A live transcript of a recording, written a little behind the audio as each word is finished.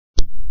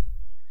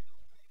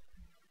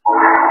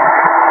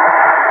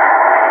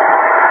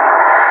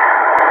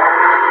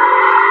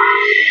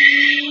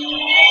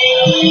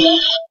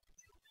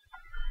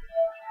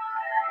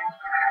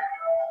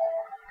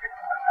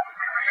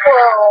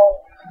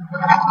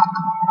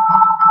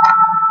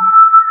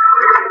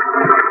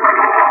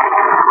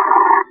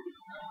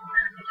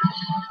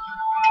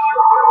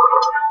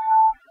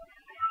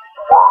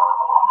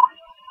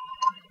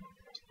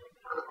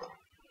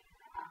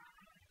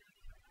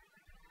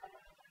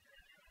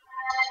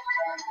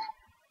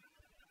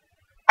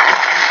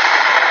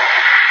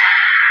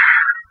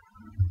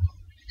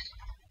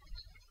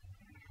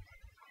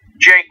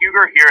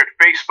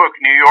Facebook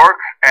New York,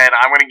 and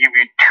I'm going to give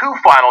you two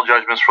final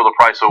judgments for the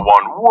price of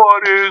one.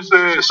 What is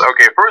this?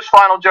 Okay, first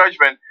final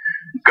judgment.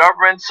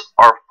 Governments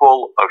are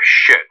full of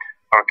shit.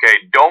 Okay,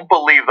 don't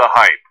believe the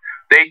hype.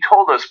 They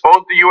told us,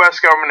 both the U.S.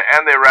 government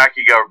and the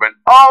Iraqi government,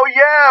 oh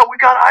yeah, we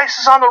got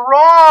ISIS on the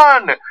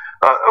run.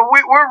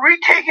 We're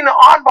retaking the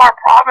Anbar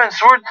province.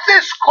 We're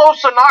this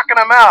close to knocking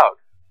them out.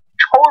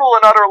 Total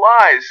and utter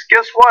lies.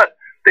 Guess what?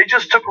 They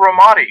just took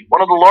Ramadi,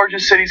 one of the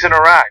largest cities in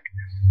Iraq.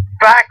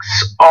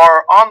 Facts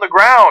are on the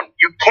ground.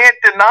 You can't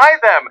deny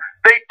them.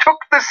 They took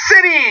the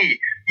city.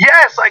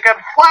 Yes, I got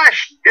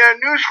flash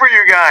news for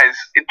you guys.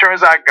 It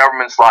turns out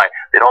governments lie.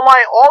 They don't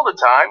lie all the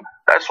time.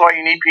 That's why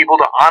you need people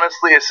to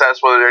honestly assess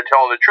whether they're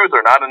telling the truth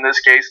or not. In this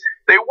case,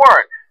 they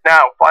weren't.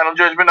 Now, final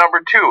judgment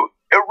number two.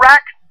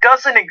 Iraq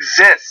doesn't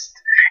exist.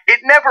 It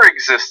never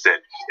existed.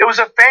 It was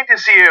a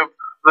fantasy of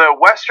the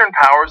Western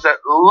powers that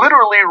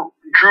literally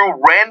drew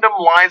random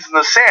lines in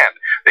the sand.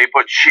 They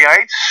put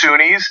Shiites,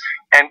 Sunnis,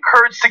 and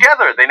Kurds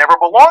together. They never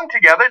belong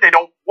together. They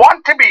don't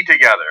want to be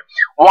together.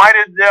 Why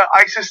did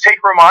ISIS take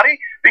Ramadi?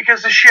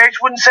 Because the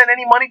Shiites wouldn't send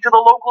any money to the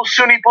local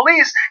Sunni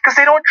police because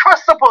they don't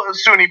trust the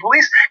Sunni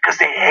police because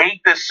they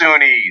hate the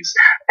Sunnis.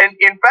 And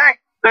in fact,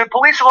 the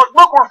police are like,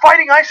 look, we're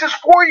fighting ISIS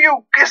for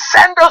you.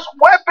 Send us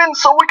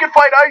weapons so we can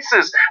fight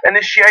ISIS. And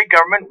the Shiite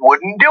government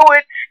wouldn't do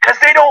it because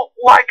they don't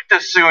like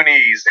the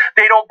Sunnis.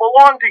 They don't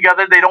belong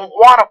together. They don't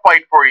want to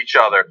fight for each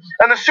other.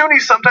 And the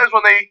Sunnis, sometimes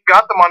when they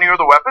got the money or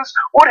the weapons,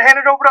 would hand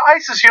it over to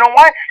ISIS. You know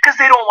why?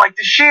 Because they don't like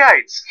the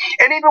Shiites.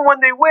 And even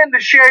when they win, the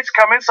Shiites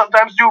come in,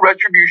 sometimes do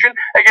retribution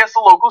against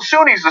the local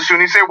Sunnis. The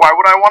Sunnis say, why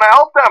would I want to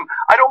help them?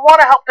 I don't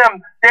want to help them.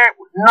 They're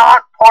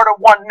not part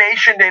of one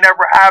nation. They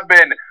never have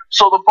been.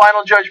 So the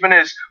final judgment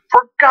is,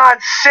 for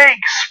God's sake,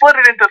 split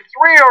it into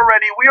three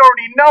already. We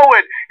already know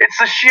it. It's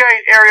the Shiite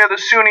area, the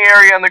Sunni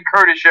area, and the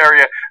Kurdish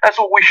area. That's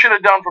what we should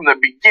have done from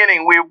the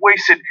beginning. We have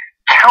wasted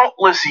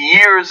countless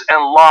years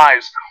and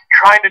lives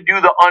trying to do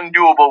the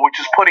undoable, which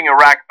is putting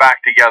Iraq back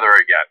together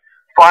again.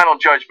 Final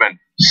judgment,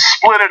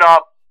 split it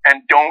up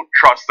and don't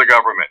trust the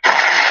government.